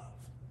to love.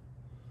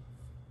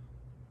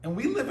 And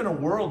we live in a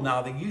world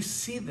now that you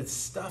see this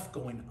stuff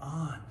going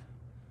on.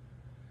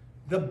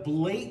 The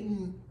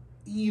blatant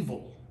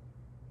evil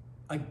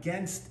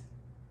against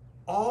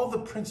all the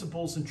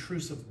principles and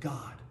truths of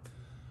God.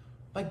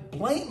 Like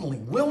blatantly,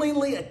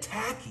 willingly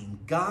attacking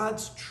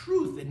God's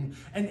truth.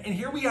 And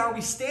here we are, we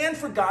stand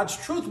for God's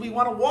truth. We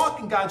want to walk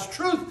in God's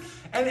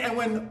truth.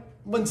 And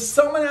when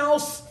someone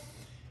else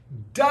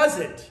does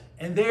it,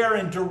 and they are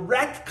in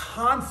direct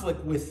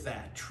conflict with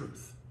that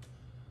truth,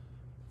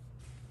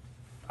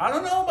 I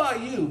don't know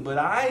about you, but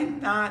I'm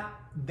not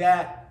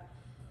that.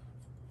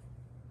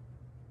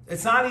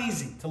 It's not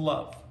easy to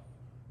love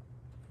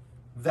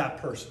that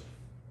person.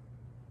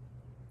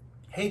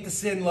 Hate the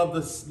sin, love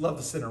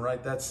the sinner,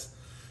 right? That's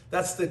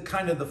the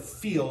kind of the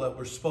feel that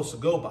we're supposed to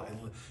go by.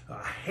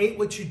 I hate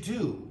what you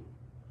do,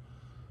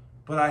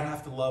 but I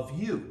have to love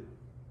you.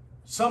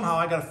 Somehow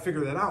I got to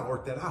figure that out,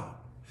 work that out.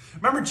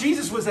 Remember,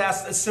 Jesus was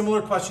asked a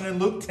similar question in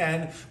Luke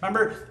 10.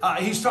 Remember,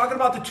 he's talking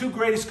about the two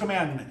greatest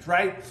commandments,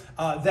 right?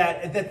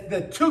 That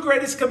the two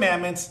greatest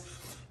commandments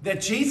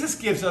that Jesus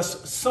gives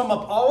us sum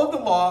up all of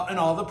the law and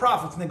all the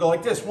prophets. And they go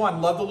like this.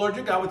 1, love the Lord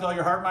your God with all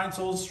your heart, mind,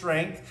 soul, and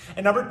strength.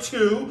 And number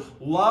 2,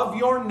 love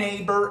your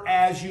neighbor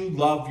as you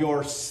love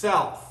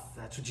yourself.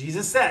 That's what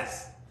Jesus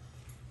says.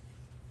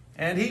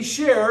 And he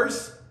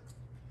shares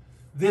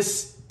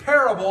this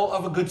parable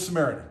of a good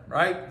Samaritan,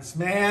 right? This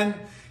man,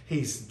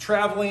 he's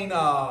traveling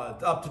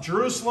up to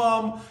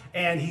Jerusalem,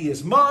 and he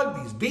is mugged,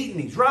 he's beaten,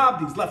 he's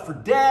robbed, he's left for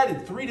dead,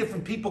 and 3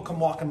 different people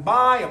come walking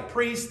by, a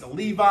priest, a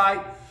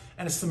Levite,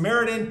 and a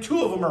Samaritan.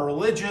 2 of them are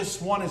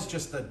religious. 1 is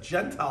just a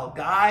Gentile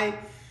guy,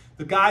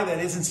 the guy that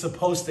isn't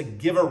supposed to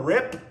give a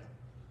rip,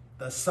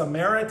 the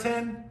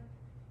Samaritan.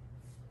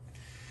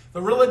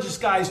 The religious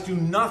guys do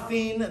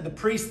nothing. The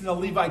priest and the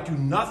Levite do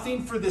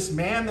nothing for this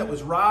man that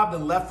was robbed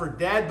and left for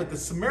dead. But the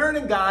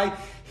Samaritan guy,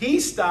 he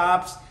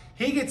stops,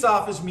 he gets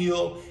off his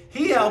mule,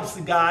 he helps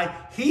the guy,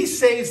 he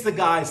saves the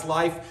guy's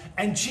life.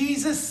 And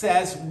Jesus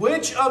says,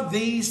 which of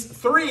these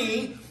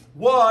 3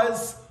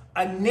 was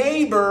a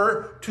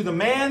neighbor to the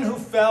man who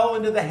fell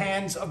into the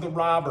hands of the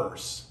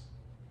robbers?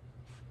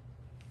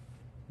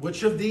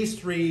 Which of these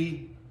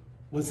 3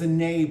 was a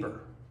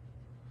neighbor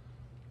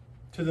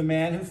to the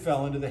man who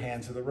fell into the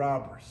hands of the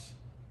robbers?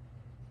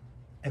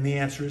 And the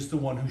answer is the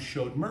one who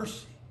showed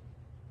mercy.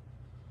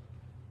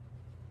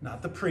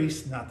 Not the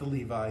priest, not the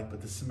Levite,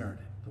 but the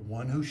Samaritan. The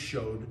one who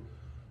showed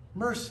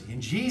mercy.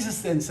 And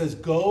Jesus then says,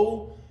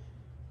 go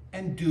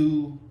and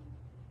do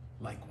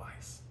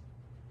likewise.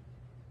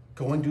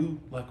 Go and do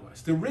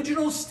likewise. The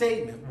original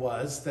statement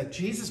was that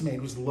Jesus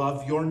made was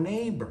love your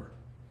neighbor.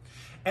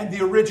 And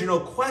the original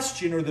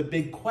question, or the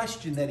big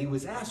question that he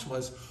was asked,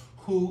 was,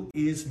 who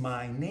is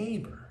my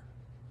neighbor?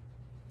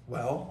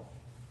 Well,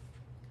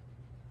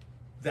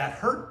 that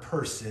hurt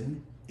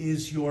person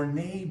is your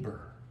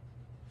neighbor.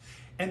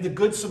 And the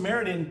Good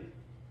Samaritan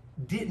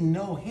didn't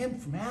know him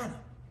from Adam.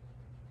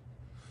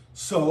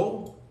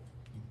 So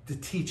the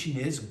teaching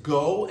is,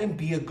 go and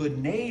be a good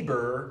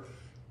neighbor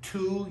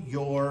to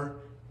your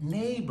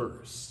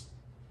neighbors.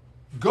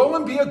 Go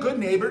and be a good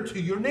neighbor to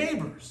your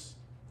neighbors.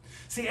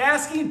 See,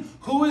 asking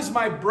who is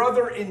my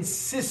brother and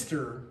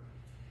sister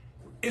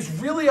is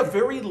really a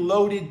very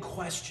loaded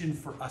question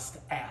for us to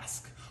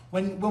ask.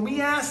 When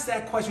we ask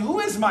that question, who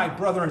is my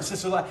brother and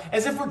sister,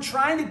 as if we're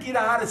trying to get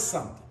out of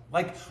something.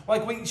 Like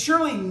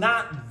surely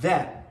not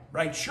them,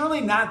 right? Surely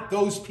not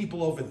those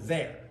people over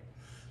there.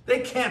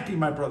 They can't be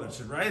my brother and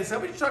sister, right? Is that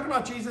what you're talking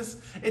about,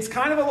 Jesus? It's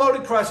kind of a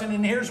loaded question,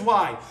 and here's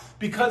why.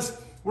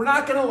 Because we're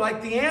not going to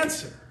like the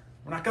answer.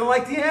 We're not going to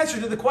like the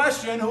answer to the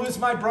question, who is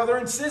my brother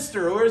and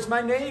sister? Who is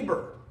my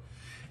neighbor?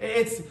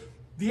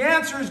 The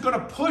answer is going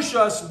to push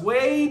us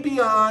way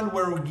beyond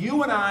where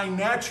you and I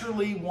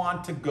naturally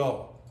want to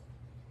go.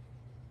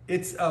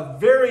 It's a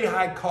very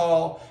high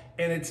call,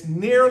 and it's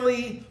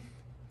nearly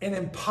an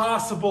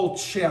impossible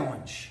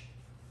challenge.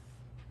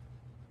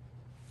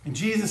 And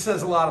Jesus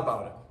says a lot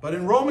about it. But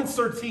in Romans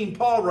 13,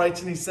 Paul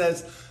writes and he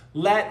says,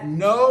 let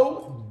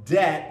no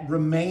debt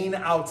remain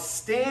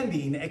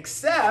outstanding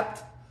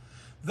except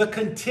the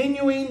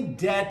continuing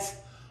debt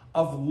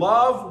of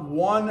love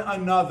one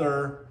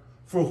another,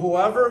 for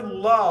whoever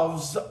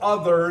loves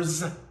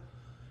others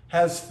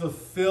has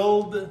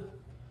fulfilled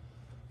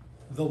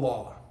the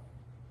law.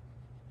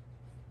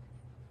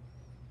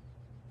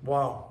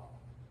 Wow.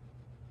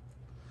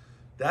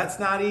 That's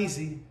not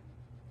easy.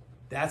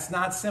 That's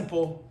not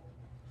simple.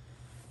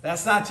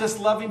 That's not just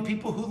loving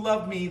people who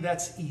love me.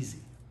 That's easy.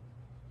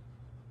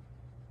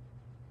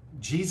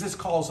 Jesus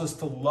calls us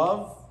to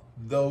love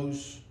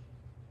those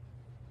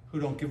who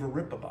don't give a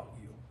rip about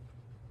you.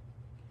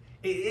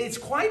 It's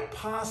quite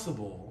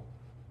possible.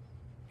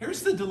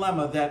 Here's the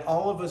dilemma that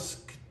all of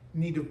us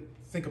need to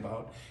think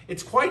about.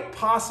 It's quite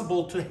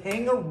possible to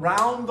hang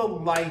around the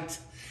light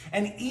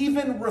and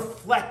even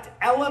reflect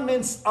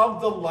elements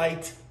of the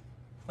light,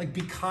 like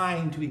be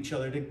kind to each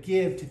other, to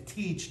give, to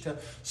teach, to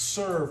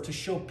serve, to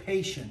show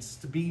patience,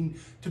 to be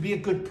a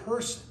good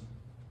person.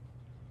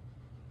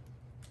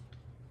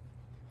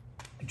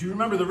 Do you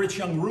remember the rich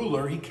young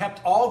ruler? He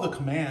kept all the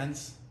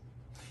commands.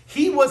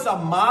 He was a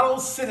model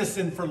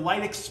citizen for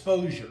light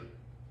exposure.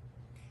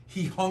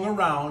 He hung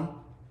around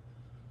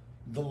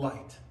the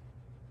light,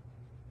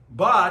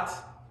 but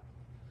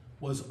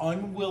was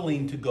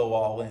unwilling to go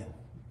all in.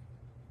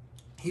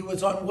 He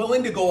was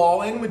unwilling to go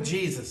all in with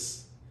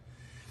Jesus.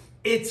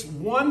 It's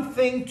one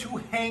thing to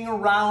hang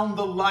around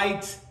the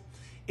light.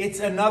 It's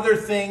another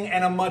thing,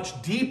 and a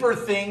much deeper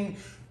thing,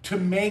 to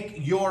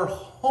make your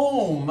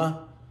home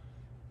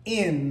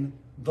in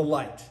the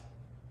light.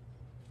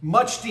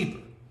 Much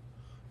deeper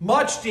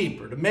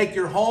to make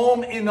your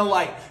home in the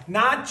light.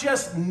 Not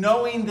just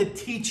knowing the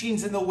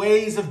teachings and the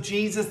ways of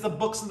Jesus, the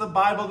books of the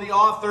Bible, the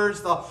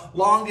authors, the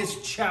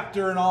longest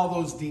chapter, and all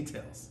those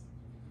details.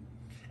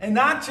 And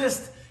not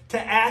just to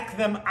act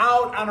them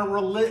out on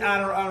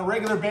a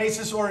regular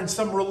basis or in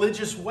some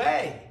religious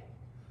way,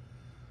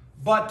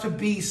 but to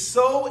be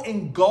so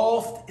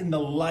engulfed in the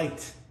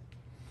light,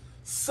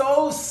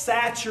 so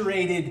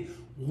saturated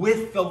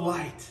with the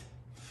light,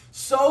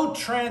 so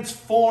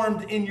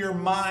transformed in your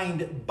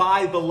mind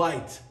by the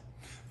light,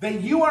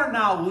 that you are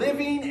now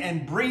living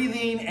and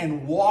breathing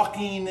and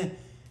walking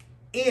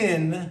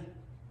in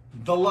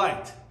the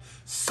light.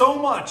 So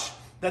much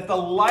that the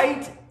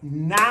light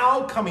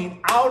now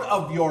coming out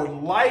of your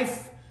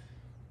life,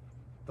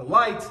 the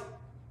light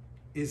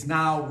is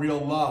now real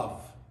love,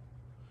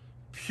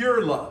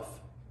 pure love,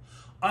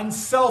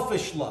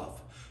 unselfish love,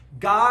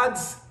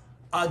 God's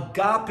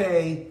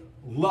agape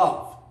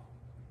love.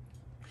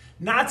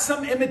 Not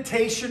some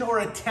imitation or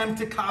attempt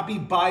to copy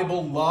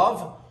Bible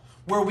love,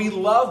 where we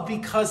love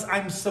because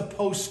I'm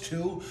supposed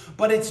to,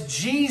 but it's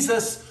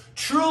Jesus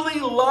truly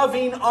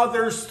loving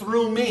others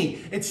through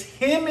me. It's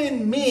him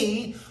in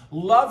me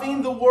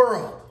loving the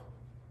world.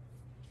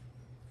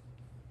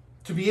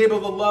 To be able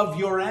to love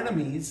your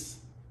enemies,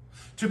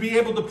 to be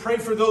able to pray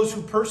for those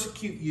who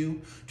persecute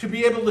you, to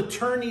be able to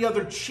turn the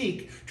other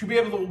cheek, to be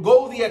able to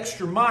go the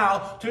extra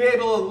mile, to be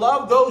able to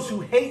love those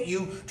who hate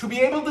you, to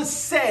be able to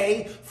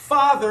say,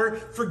 Father,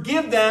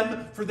 forgive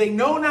them, for they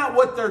know not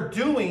what they're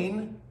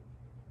doing.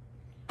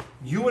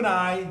 You and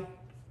I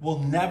will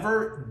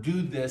never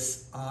do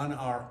this on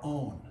our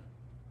own.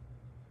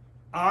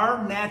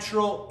 Our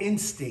natural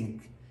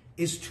instinct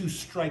is to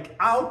strike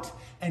out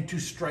and to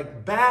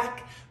strike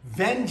back.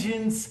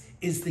 Vengeance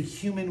is the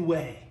human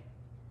way.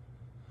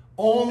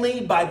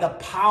 Only by the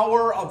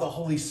power of the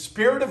Holy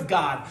Spirit of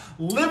God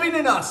living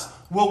in us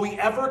will we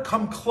ever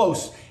come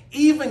close,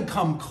 even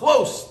come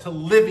close to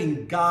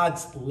living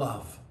God's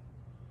love.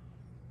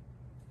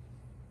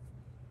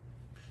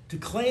 To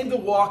claim to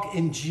walk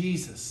in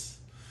Jesus,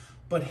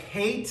 but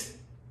hate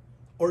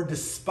or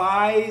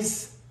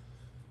despise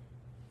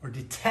or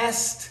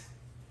detest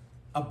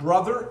a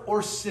brother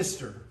or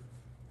sister,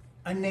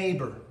 a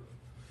neighbor,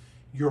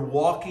 you're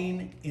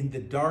walking in the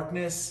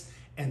darkness,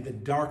 and the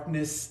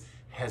darkness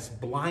has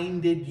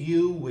blinded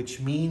you,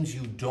 which means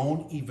you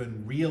don't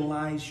even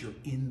realize you're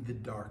in the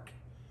dark.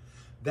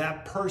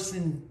 That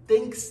person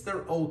thinks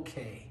they're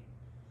okay.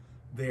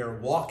 They are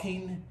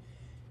walking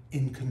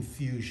in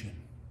confusion.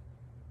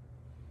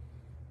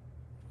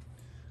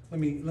 Let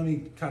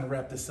me kind of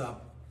wrap this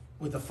up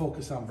with a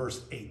focus on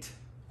verse 8.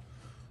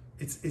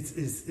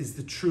 It's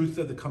the truth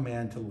of the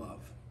command to love.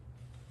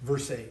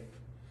 Verse 8.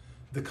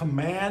 The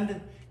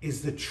command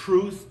is the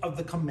truth of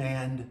the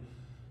command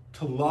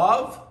to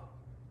love,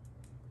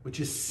 which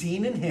is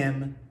seen in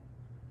him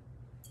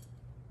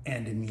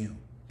and in you.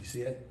 You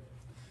see it?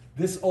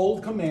 This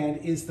old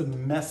command is the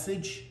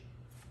message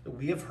that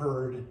we have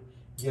heard,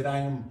 yet I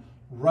am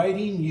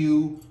writing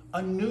you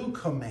a new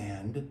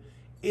command.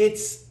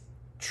 It's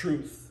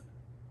truth.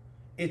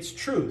 Its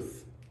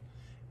truth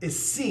is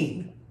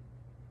seen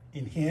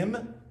in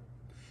him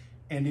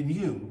and in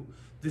you.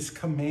 This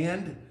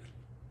command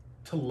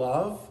to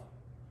love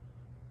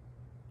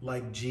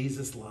like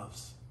Jesus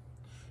loves,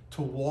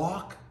 to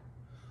walk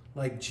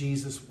like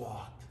Jesus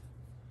walked,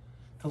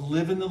 to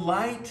live in the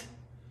light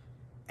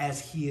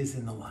as he is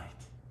in the light.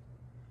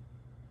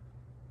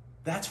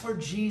 That's where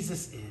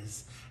Jesus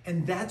is,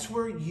 and that's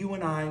where you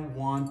and I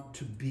want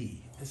to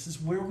be. This is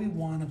where we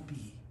want to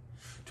be.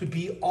 To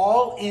be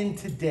all in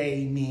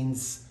today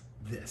means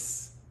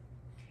this.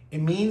 It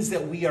means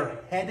that we are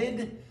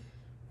headed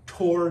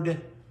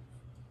toward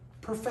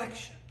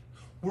perfection.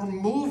 We're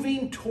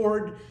moving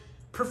toward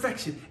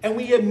perfection. And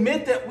we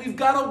admit that we've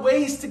got a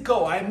ways to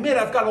go. I admit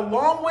I've got a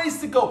long ways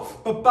to go.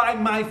 But by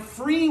my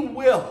free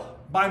will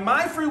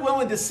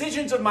and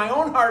decisions of my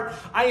own heart,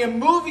 I am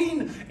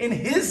moving in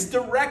his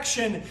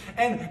direction.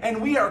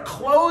 And we are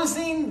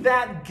closing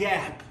that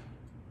gap.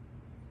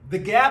 The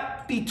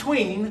gap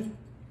between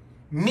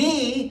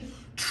me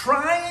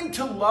trying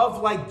to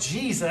love like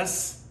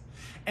Jesus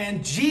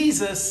and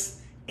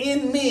Jesus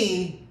in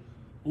me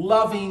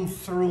loving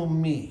through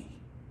me.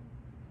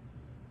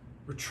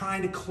 We're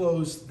trying to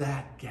close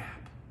that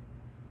gap.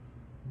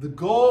 The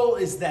goal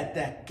is that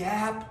that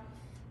gap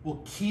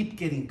will keep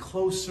getting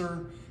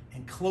closer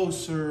and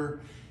closer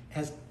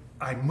as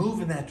I move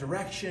in that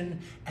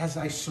direction, as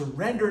I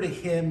surrender to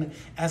him,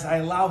 as I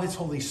allow his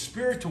Holy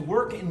Spirit to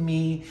work in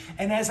me,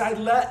 and as I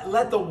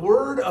let the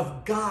Word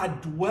of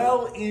God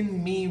dwell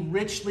in me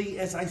richly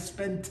as I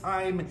spend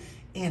time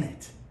in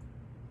it.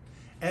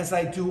 As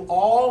I do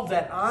all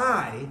that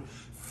I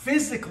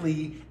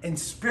physically and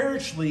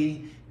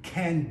spiritually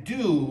can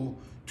do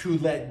to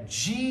let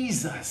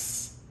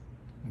Jesus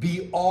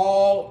be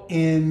all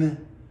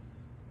in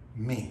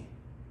me.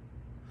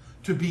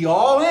 To be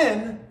all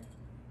in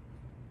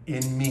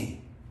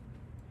me.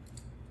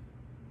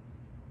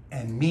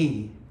 And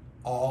me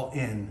all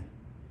in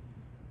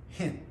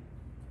him.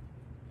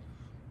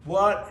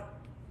 What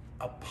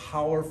a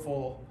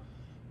powerful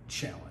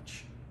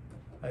challenge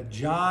that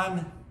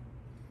John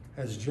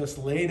has just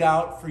laid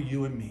out for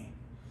you and me.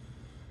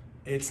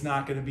 It's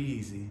not going to be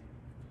easy,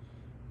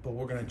 but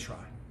we're going to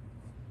try.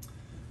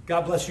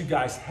 God bless you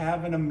guys.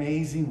 Have an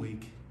amazing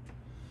week.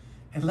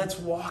 And let's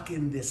walk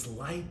in this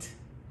light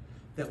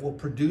that will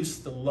produce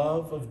the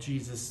love of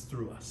Jesus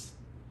through us.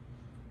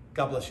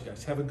 God bless you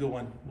guys. Have a good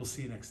one. We'll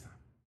see you next time.